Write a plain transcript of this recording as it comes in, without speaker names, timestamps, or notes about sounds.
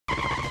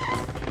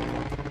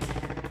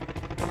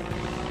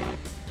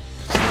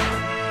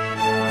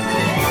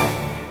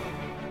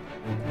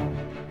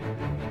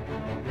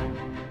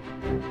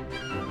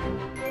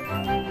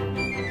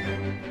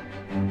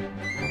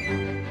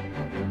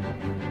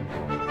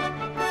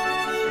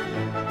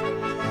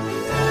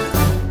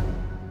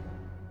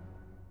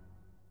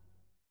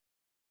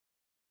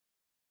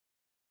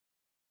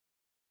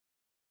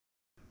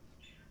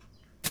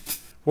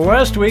Well,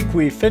 last week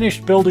we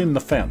finished building the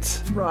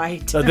fence.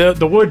 Right.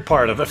 The wood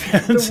part of the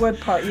fence. The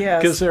wood part,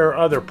 yes. Because there are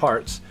other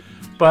parts.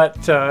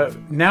 But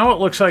now it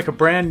looks like a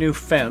brand new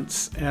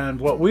fence. And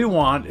what we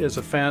want is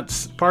a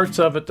fence, parts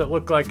of it that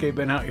look like they've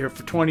been out here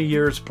for 20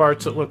 years,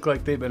 parts that look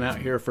like they've been out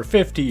here for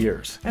 50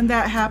 years. And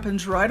that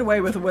happens right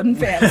away with a wooden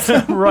fence.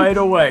 Right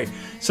away.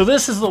 So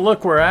this is the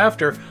look we're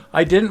after.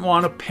 I didn't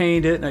want to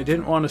paint it and I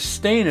didn't want to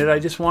stain it. I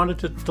just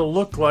wanted it to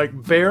look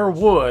like bare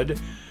wood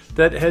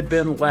that had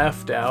been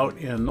left out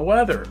in the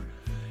weather.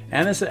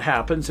 And as it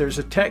happens, there's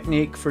a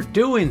technique for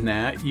doing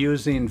that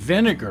using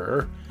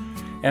vinegar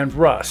and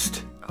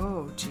rust.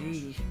 Oh,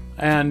 gee.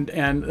 And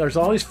there's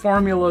all these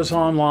formulas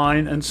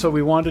online, and so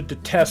we wanted to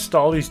test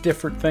all these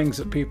different things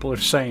that people are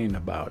saying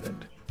about it.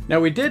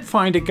 Now, we did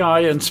find a guy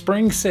in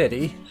Spring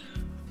City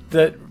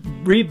that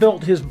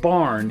rebuilt his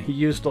barn. He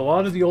used a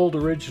lot of the old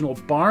original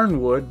barn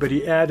wood, but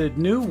he added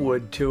new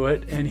wood to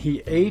it, and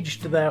he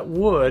aged that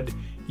wood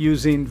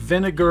using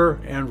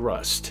vinegar and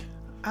rust.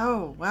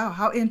 Oh, wow,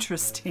 how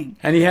interesting.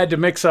 And he had to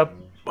mix up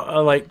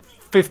like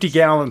 50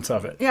 gallons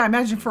of it. Yeah, I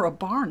imagine for a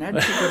barn,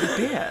 that'd take a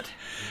bit.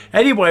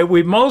 Anyway,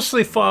 we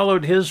mostly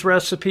followed his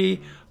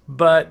recipe,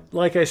 but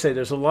like I say,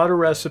 there's a lot of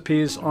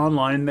recipes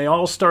online. They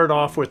all start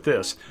off with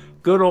this: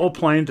 good old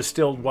plain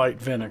distilled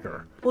white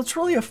vinegar. Well, it's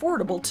really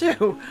affordable,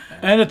 too.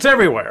 And it's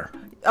everywhere.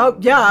 Oh,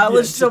 yeah,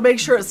 let's so make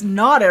sure it's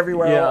not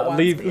everywhere all at once.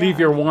 Leave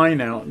your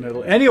wine out and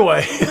it'll...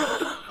 Anyway...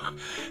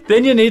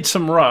 Then you need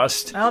some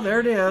rust. Oh, there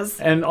it is.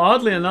 And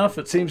oddly enough,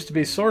 it seems to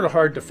be sort of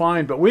hard to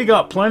find, but we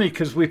got plenty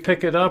because we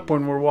pick it up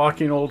when we're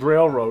walking old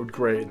railroad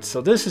grades.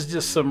 So this is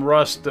just some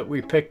rust that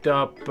we picked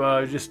up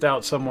just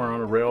out somewhere on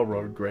a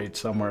railroad grade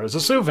somewhere as a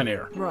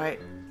souvenir. Right.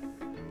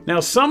 Now,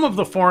 some of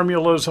the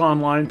formulas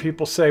online,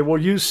 people say, well,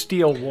 use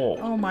steel wool.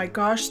 Oh my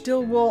gosh,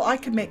 steel wool. I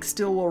could make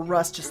steel wool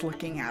rust just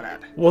looking at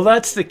it. Well,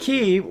 that's the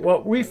key.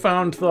 What we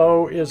found,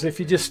 though, is if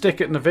you just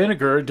stick it in the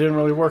vinegar, it didn't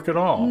really work at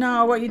all.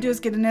 No, what you do is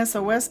get an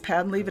SOS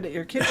pad and leave it at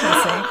your kitchen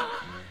sink.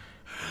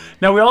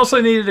 Now, we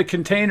also needed a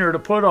container to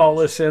put all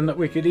this in that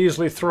we could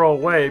easily throw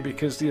away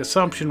because the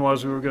assumption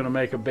was we were going to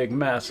make a big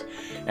mess,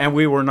 and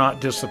we were not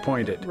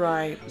disappointed.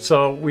 Right.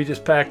 So we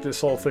just packed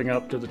this whole thing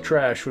up to the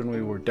trash when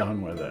we were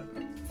done with it.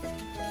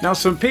 Now,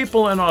 some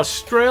people in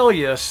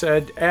Australia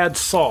said add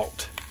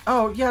salt.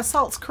 Oh, yeah,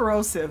 salt's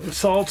corrosive.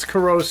 Salt's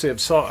corrosive,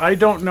 so I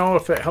don't know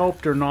if it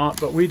helped or not,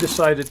 but we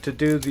decided to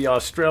do the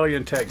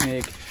Australian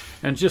technique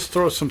and just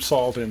throw some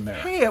salt in there.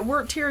 Hey, it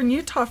worked here in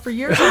Utah for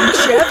years on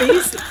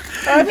Chevys.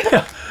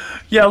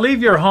 Yeah,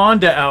 leave your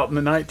Honda out in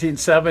the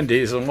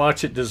 1970s and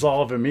watch it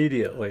dissolve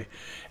immediately.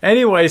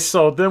 Anyway,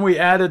 so then we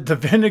added the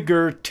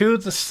vinegar to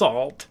the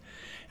salt,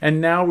 and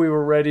now we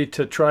were ready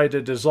to try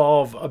to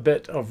dissolve a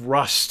bit of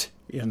rust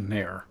in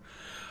there.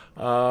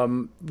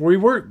 We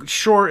weren't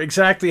sure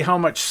exactly how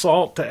much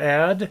salt to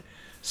add,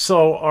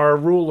 so our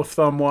rule of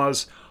thumb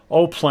was,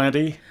 oh,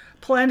 plenty.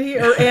 Plenty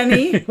or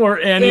any. Or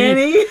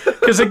any.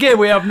 Because again,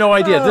 we have no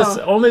idea. This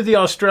only the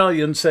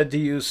Australians said to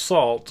use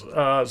salt,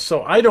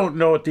 so I don't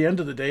know at the end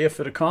of the day if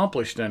it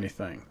accomplished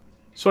anything.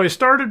 So I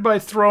started by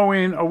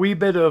throwing a wee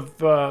bit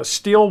of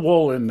steel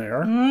wool in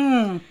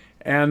there.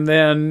 And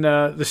then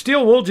the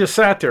steel wool just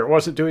sat there. It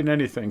wasn't doing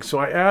anything. So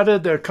I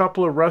added a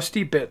couple of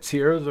rusty bits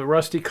here, the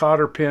rusty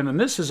cotter pin. And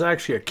this is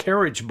actually a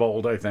carriage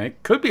bolt, I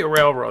think. Could be a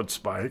railroad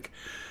spike.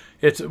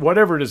 It's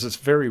whatever it is, it's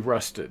very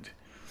rusted.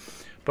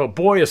 But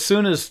boy, as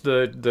soon as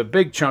the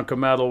big chunk of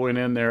metal went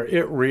in there,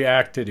 it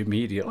reacted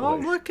immediately. Oh,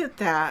 look at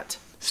that.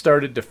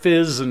 Started to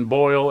fizz and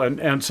boil.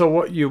 And so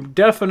what you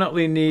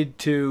definitely need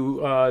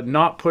to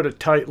not put a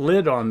tight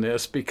lid on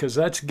this, because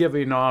that's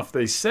giving off,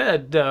 they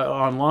said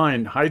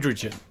online,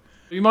 hydrogen.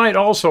 You might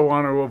also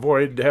want to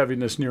avoid having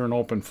this near an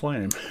open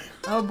flame.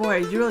 Oh boy,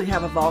 you really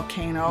have a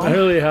volcano. I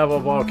really have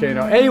a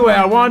volcano. Anyway,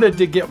 I wanted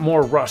to get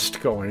more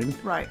rust going.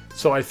 Right.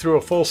 So I threw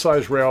a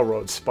full-size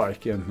railroad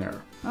spike in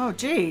there. Oh,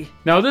 gee.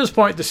 Now at this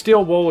point, the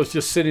steel wool is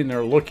just sitting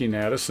there looking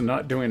at us and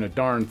not doing a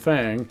darn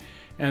thing.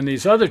 And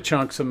these other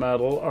chunks of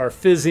metal are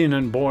fizzing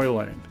and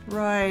boiling.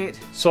 Right.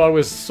 So I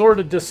was sort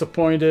of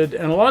disappointed.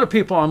 And a lot of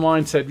people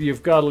online said,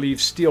 you've got to leave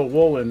steel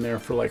wool in there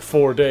for like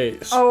 4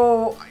 days.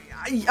 Oh,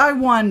 I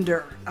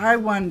wonder.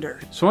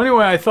 So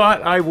anyway, I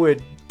thought I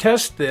would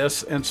test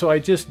this, and so I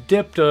just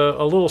dipped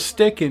a little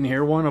stick in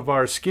here, one of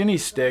our skinny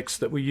sticks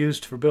that we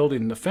used for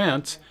building the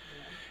fence,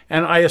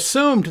 and I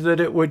assumed that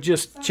it would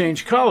just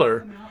change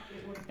color,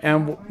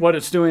 and what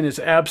it's doing is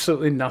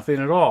absolutely nothing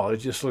at all. It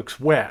just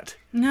looks wet.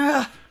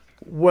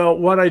 Well,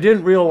 what I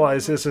didn't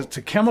realize is it's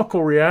a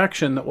chemical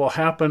reaction that will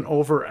happen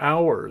over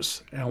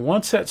hours. And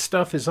once that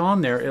stuff is on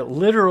there, it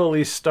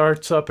literally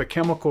starts up a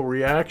chemical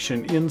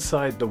reaction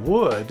inside the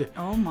wood.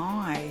 Oh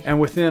my. And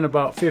within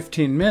about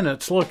 15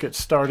 minutes, look, it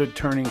started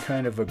turning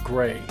kind of a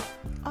gray.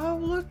 Oh,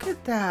 look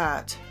at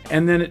that.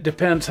 And then it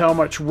depends how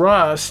much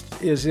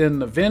rust is in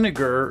the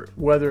vinegar,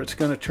 whether it's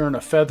going to turn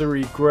a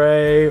feathery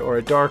gray or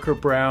a darker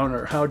brown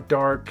or how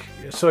dark.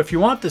 So if you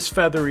want this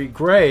feathery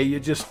gray, you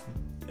just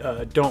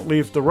don't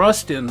leave the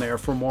rust in there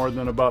for more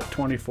than about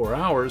 24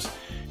 hours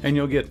and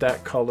you'll get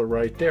that color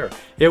right there.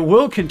 It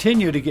will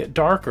continue to get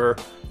darker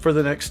for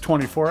the next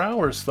 24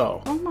 hours,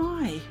 though. Oh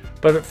my.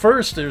 But at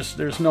first,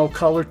 there's no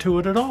color to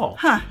it at all.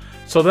 Huh.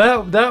 So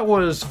that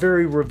was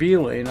very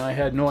revealing. I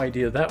had no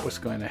idea that was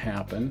going to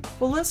happen.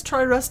 Well, let's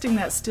try rusting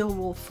that steel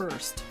wool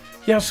first.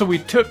 Yeah, so we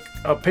took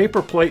a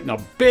paper plate and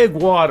a big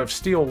wad of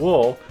steel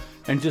wool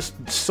and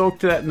just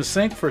soaked that in the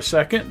sink for a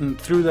second and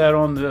threw that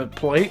on the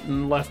plate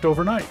and left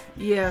overnight.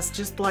 Yes,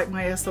 just like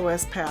my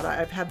SOS pad.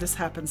 I've had this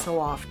happen so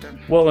often.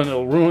 Well, and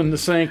it'll ruin the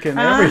sink and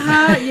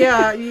everything.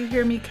 Yeah, you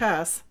hear me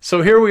cuss.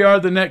 So here we are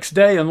the next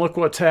day, and look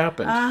what's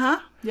happened.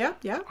 Yeah,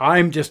 yeah.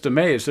 I'm just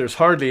amazed. There's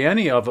hardly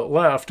any of it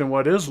left, and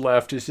what is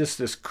left is just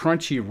this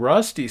crunchy,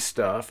 rusty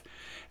stuff.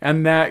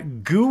 And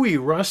that gooey,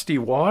 rusty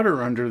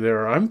water under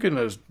there, I'm going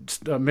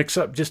to mix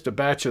up just a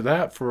batch of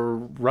that for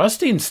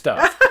rusting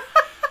stuff.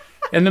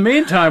 In the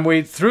meantime,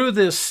 we threw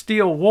this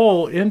steel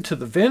wool into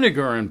the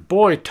vinegar, and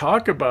boy,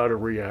 talk about a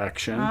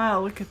reaction. Ah,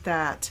 look at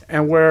that.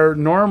 And where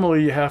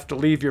normally you have to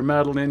leave your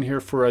metal in here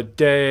for a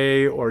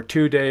day or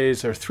 2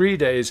 days or 3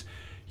 days,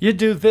 you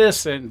do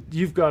this and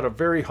you've got a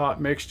very hot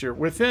mixture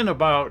within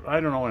about, I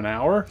don't know, an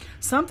hour.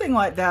 Something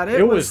like that.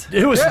 It was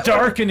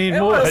darkening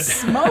wood. It was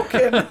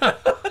smoking.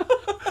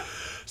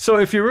 So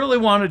if you really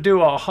want to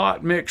do a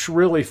hot mix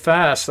really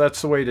fast,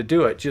 that's the way to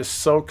do it. Just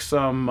soak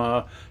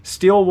some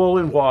steel wool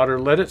in water,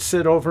 let it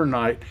sit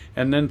overnight,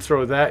 and then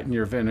throw that in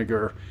your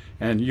vinegar,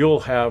 and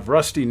you'll have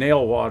rusty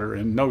nail water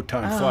in no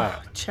time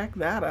flat. Check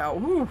that out.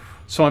 Woo.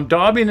 So I'm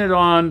daubing it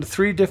on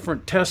 3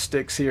 different test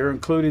sticks here,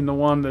 including the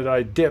one that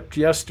I dipped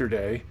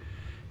yesterday.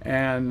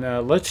 And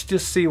let's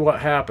just see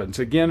what happens.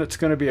 Again, it's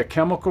going to be a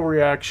chemical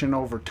reaction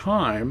over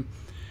time.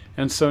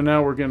 And so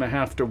now we're going to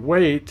have to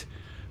wait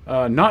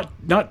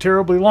not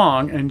terribly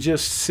long and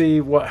just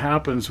see what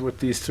happens with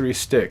these 3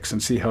 sticks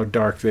and see how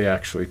dark they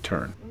actually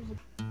turn.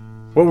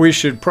 What we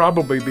should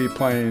probably be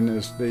playing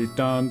is the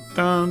dun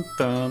dun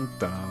dun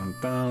dun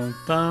dun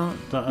dun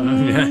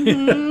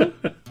dun.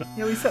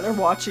 Yeah, we sat there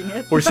watching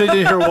it. We're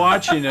sitting here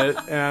watching it,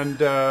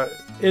 and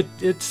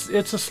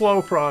it's a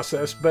slow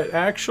process, but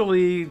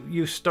actually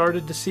you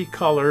started to see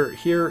color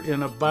here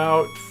in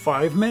about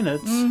 5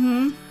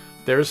 minutes.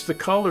 There's the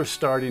color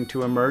starting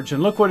to emerge,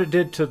 and look what it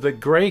did to the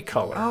gray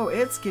color. Oh,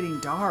 it's getting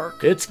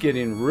dark. It's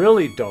getting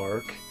really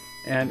dark,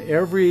 and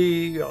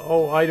every,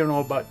 I don't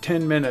know, about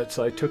 10 minutes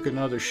I took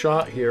another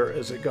shot here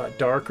as it got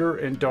darker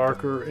and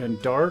darker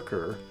and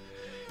darker.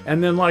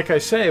 And then, like I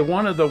say,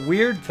 one of the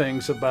weird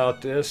things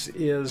about this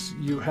is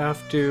you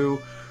have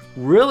to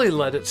really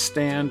let it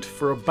stand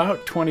for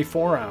about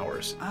 24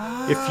 hours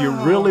if you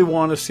really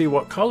want to see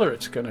what color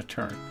it's going to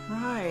turn.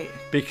 Right.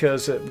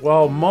 Because,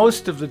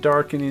 most of the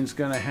darkening is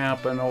going to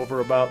happen over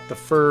about the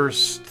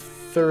first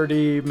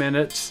 30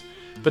 minutes,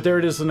 but there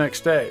it is the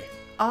next day.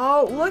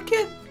 Oh, look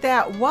at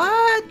that.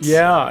 What?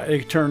 Yeah,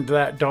 it turned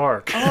that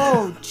dark.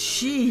 Oh,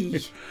 gee.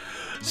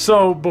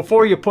 So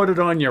before you put it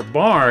on your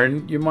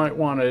barn, you might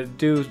want to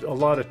do a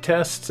lot of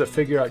tests to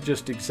figure out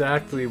just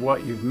exactly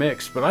what you've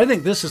mixed. But I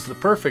think this is the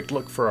perfect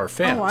look for our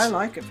fence. Oh, I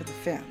like it for the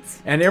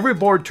fence. And every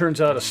board turns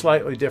out a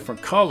slightly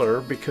different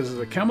color because of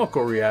the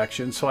chemical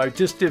reaction. So I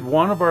just did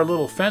one of our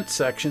little fence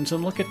sections,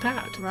 and look at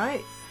that.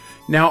 Right.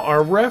 Now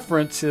our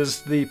reference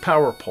is the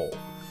power pole.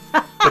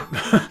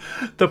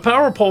 The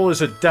power pole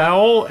is a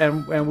dowel,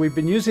 and we've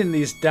been using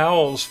these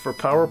dowels for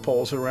power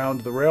poles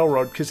around the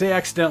railroad because they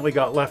accidentally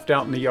got left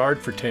out in the yard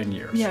for 10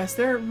 years. Yes,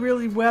 they're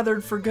really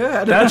weathered for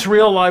good. That's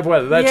real live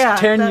weather. That's Yeah,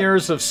 10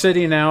 years of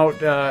sitting out,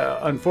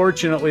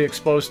 unfortunately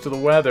exposed to the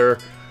weather.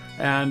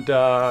 And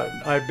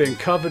I've been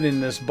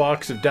coveting this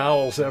box of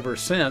dowels ever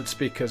since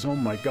because, oh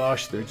my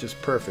gosh, they're just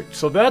perfect.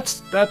 So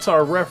that's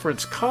our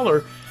reference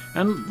color.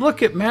 And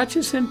look, it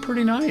matches in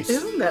pretty nice.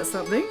 Isn't that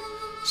something?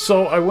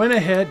 So I went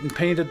ahead and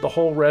painted the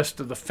whole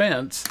rest of the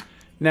fence.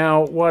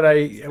 Now, what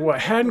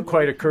hadn't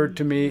quite occurred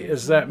to me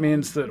is that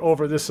means that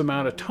over this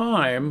amount of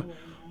time,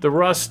 the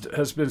rust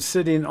has been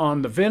sitting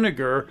on the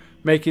vinegar,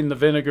 making the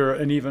vinegar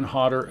an even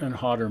hotter and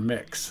hotter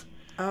mix.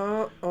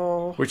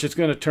 Uh-oh. Which is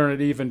going to turn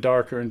it even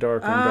darker and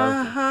darker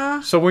and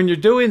darker. So when you're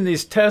doing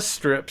these test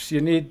strips,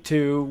 you need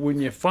to, when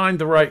you find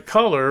the right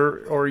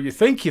color, or you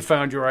think you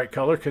found your right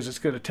color, because it's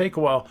going to take a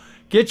while,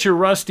 get your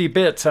rusty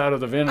bits out of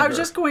the vinegar. I was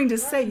just going to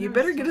say, you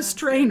better get a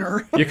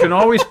strainer. You can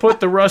always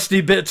put the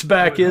rusty bits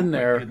back in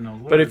there,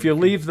 but if you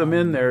leave them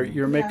in there,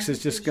 your mix is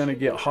just going to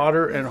get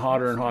hotter and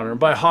hotter and hotter. And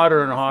by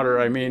hotter and hotter,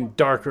 I mean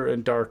darker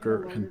and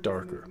darker and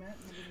darker.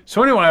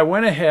 So anyway, I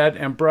went ahead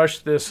and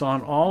brushed this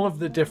on all of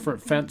the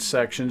different fence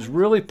sections,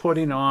 really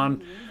putting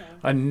on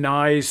a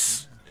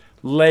nice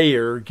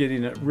layer,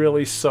 getting it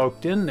really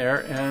soaked in there,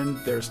 and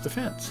there's the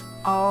fence.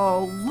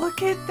 Oh,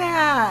 look at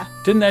that.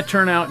 Didn't that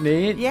turn out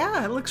neat?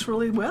 Yeah, it looks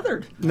really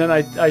weathered. And then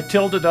I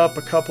tilted up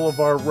a couple of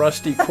our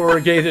rusty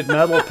corrugated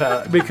metal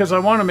because I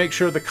want to make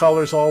sure the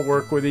colors all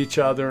work with each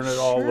other and it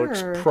all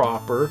looks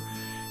proper.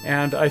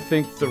 And I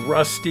think the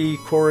rusty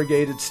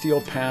corrugated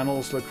steel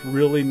panels look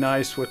really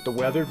nice with the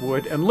weathered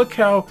wood. And look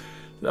how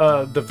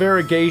the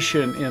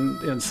variegation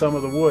in some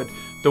of the wood.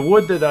 The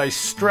wood that I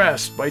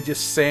stressed by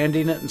just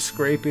sanding it and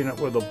scraping it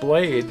with a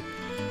blade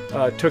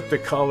took the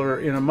color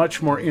in a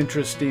much more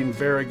interesting,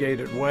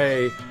 variegated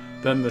way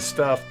than the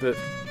stuff that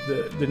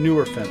the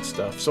newer fence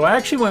stuff. So I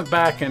actually went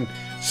back and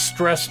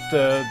stressed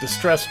the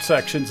stressed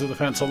sections of the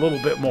fence a little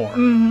bit more.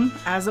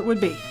 As it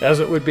would be. As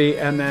it would be,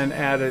 and then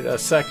added a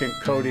second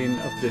coating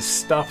of this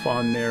stuff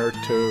on there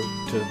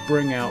to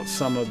bring out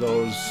some of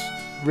those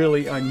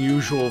really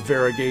unusual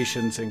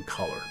variegations in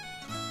color.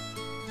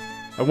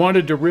 I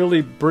wanted to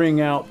really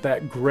bring out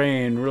that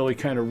grain, really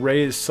kind of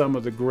raise some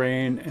of the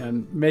grain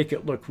and make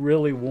it look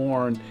really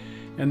worn.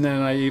 And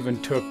then I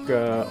even took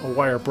a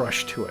wire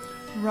brush to it.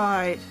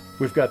 Right.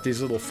 We've got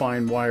these little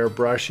fine wire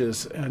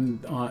brushes, and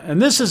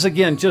this is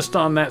again just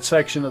on that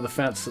section of the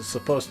fence that's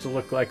supposed to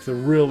look like the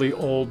really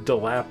old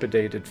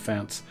dilapidated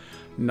fence,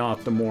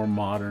 not the more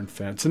modern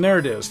fence. And there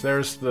it is.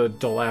 There's the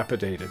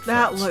dilapidated fence.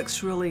 That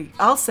looks really,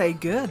 I'll say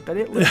good, but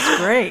it looks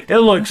great. It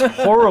looks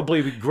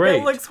horribly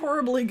great. It looks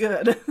horribly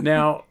good.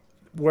 Now,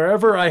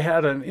 wherever I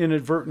had an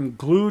inadvertent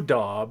glue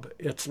daub,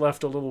 it's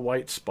left a little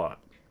white spot.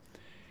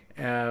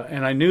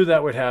 And I knew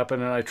that would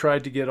happen, and I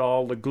tried to get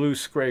all the glue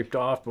scraped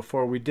off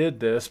before we did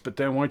this, but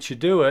then once you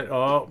do it,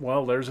 oh,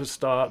 well, there's a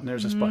spot and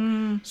there's a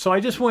spot. So I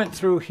just went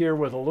through here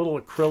with a little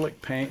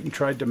acrylic paint and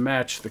tried to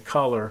match the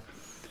color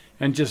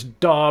and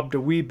just daubed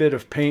a wee bit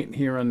of paint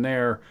here and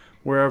there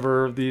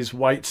wherever these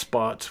white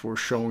spots were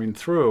showing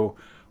through,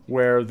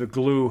 where the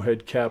glue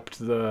had kept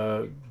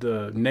the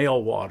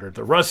nail water,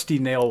 the rusty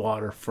nail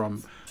water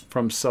from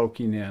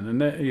soaking in.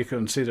 And then you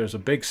can see there's a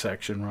big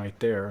section right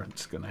there.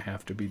 It's going to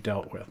have to be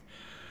dealt with.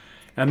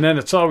 And then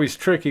it's always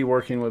tricky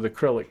working with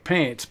acrylic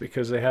paints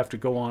because they have to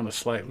go on a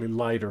slightly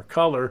lighter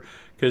color,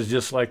 because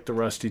just like the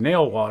rusty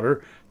nail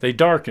water, they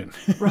darken.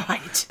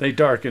 Right. They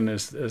darken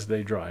as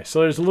they dry. So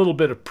there's a little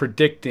bit of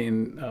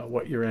predicting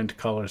what your end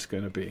color is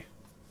going to be.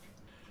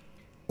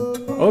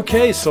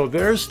 Okay, so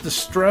there's the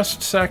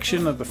stressed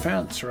section of the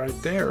fence right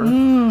there.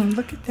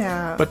 Look at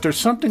that. But there's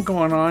something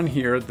going on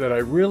here that I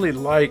really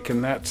like,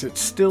 and that's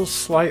it's still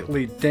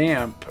slightly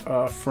damp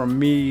from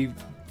me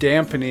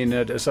dampening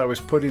it as I was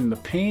putting the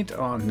paint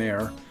on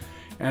there.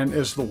 And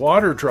as the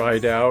water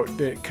dried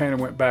out, it kind of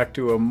went back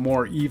to a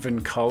more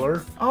even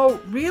color. Oh,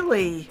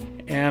 really?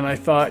 And I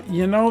thought,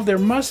 you know, there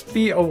must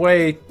be a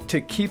way to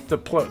keep the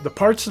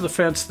parts of the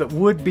fence that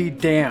would be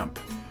damp,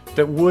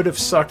 that would have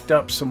sucked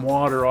up some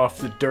water off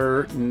the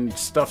dirt and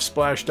stuff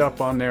splashed up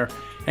on there,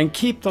 and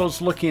keep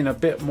those looking a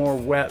bit more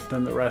wet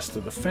than the rest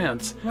of the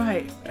fence.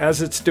 Right.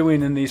 As it's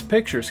doing in these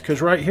pictures,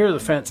 because right here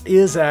the fence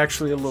is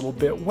actually a little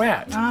bit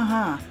wet.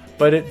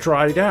 But it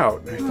dried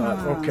out. I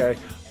thought, okay.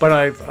 But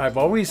I've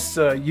always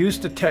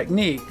used a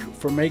technique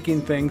for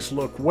making things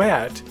look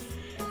wet,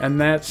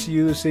 and that's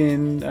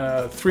using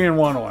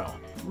 3-in-1 oil.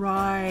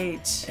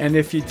 Right. And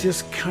if you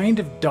just kind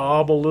of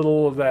daub a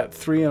little of that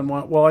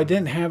 3-in-1, well, I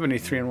didn't have any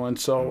 3-in-1,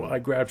 so I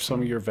grabbed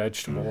some of your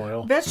vegetable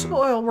oil. Vegetable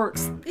oil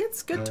works.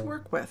 It's good to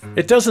work with.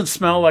 It doesn't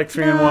smell like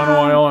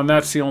 3-in-1 oil, and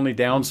that's the only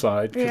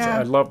downside, because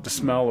I love the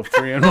smell of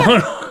 3-in-1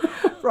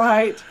 oil.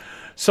 Right.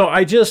 So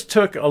I just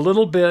took a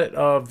little bit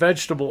of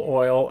vegetable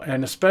oil,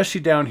 and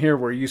especially down here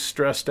where you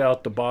stressed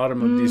out the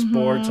bottom of these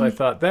boards, I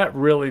thought that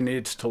really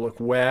needs to look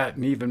wet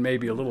and even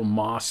maybe a little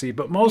mossy,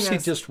 but mostly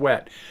just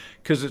wet,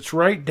 because it's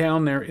right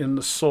down there in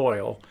the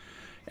soil.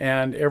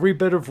 And every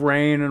bit of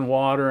rain and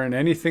water and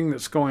anything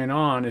that's going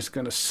on is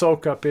going to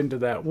soak up into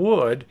that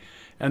wood,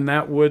 and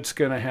that wood's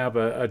going to have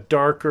a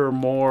darker,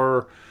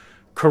 more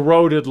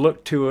corroded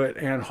look to it,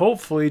 and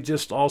hopefully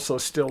just also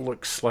still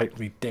look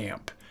slightly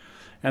damp.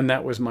 And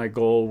that was my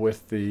goal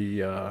with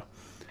the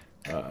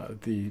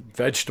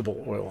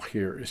vegetable oil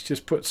here, is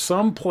just put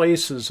some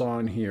places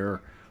on here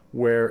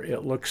where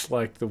it looks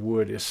like the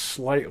wood is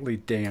slightly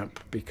damp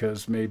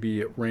because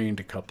maybe it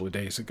rained a couple of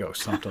days ago,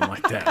 something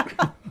like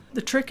that.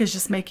 The trick is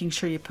just making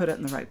sure you put it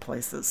in the right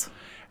places.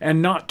 And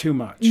not too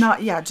much.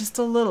 Just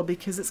a little,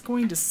 because it's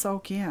going to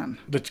soak in.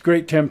 The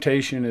great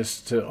temptation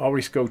is to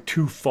always go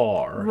too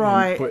far.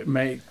 Right. And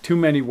make too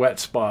many wet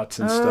spots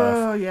and stuff.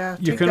 Oh, yeah.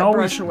 You can always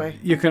brush away.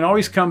 You can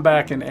always come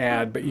back and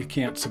add, but you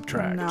can't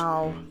subtract.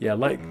 No. Yeah,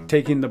 like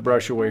taking the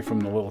brush away from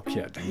the little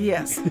kid.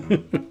 Yes.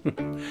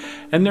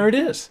 And there it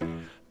is.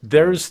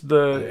 There's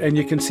and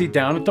you can see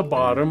down at the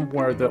bottom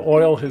where the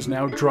oil has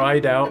now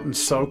dried out and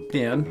soaked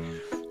in.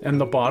 And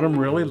the bottom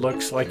really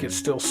looks like it's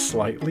still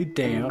slightly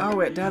damp. Oh,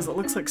 it does. It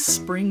looks like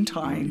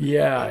springtime.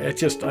 Yeah,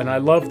 and I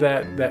love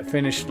that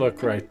finished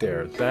look right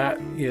there. That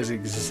is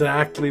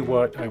exactly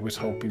what I was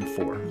hoping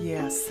for.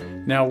 Yes.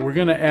 Now we're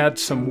going to add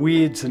some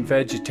weeds and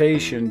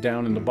vegetation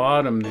down in the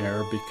bottom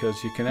there,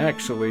 because you can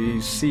actually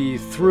see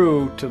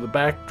through to the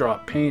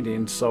backdrop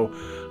painting. So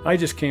I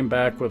just came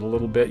back with a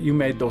little bit. You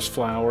made those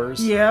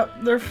flowers.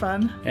 Yep, they're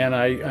fun. And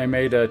I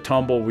made a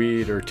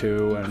tumbleweed or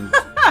two, and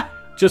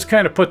just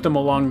kind of put them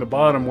along the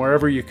bottom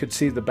wherever you could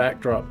see the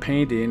backdrop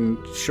painting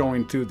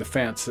showing through the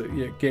fence.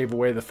 It gave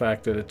away the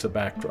fact that it's a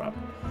backdrop.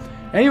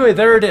 Anyway,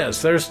 there it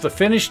is. There's the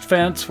finished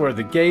fence where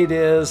the gate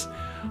is.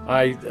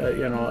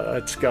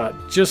 It's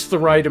got just the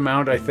right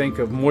amount, I think,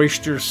 of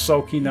moisture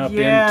soaking up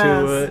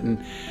into it.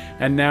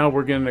 And now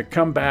we're going to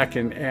come back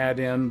and add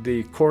in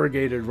the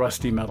corrugated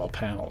rusty metal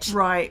panels.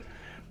 Right.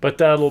 But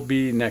that'll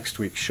be next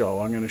week's show.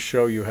 I'm going to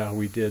show you how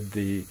we did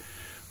the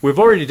We've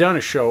already done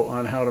a show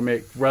on how to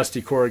make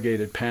rusty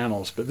corrugated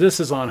panels, but this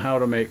is on how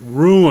to make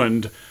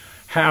ruined,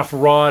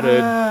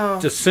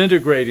 half-rotted,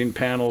 disintegrating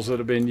panels that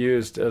have been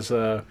used as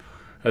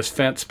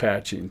fence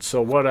patching.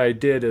 So what I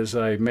did is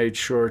I made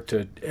sure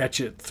to etch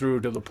it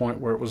through to the point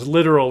where it was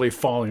literally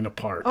falling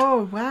apart.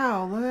 Oh,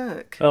 wow,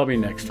 look. That'll be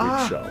next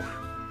week's show.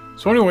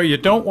 So anyway, you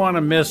don't want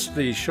to miss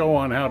the show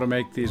on how to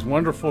make these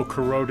wonderful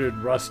corroded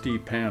rusty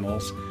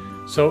panels.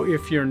 So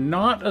if you're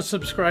not a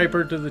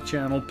subscriber to the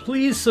channel,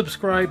 please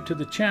subscribe to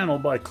the channel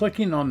by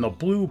clicking on the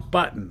blue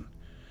button.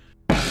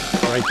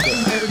 Right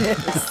there. There it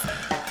is.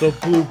 The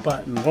blue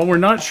button. Well, we're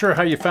not sure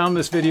how you found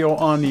this video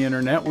on the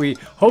internet. We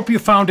hope you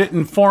found it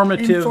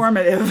informative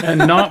and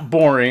not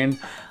boring.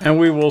 And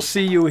we will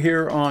see you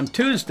here on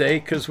Tuesday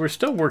because we're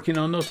still working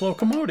on those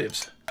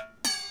locomotives.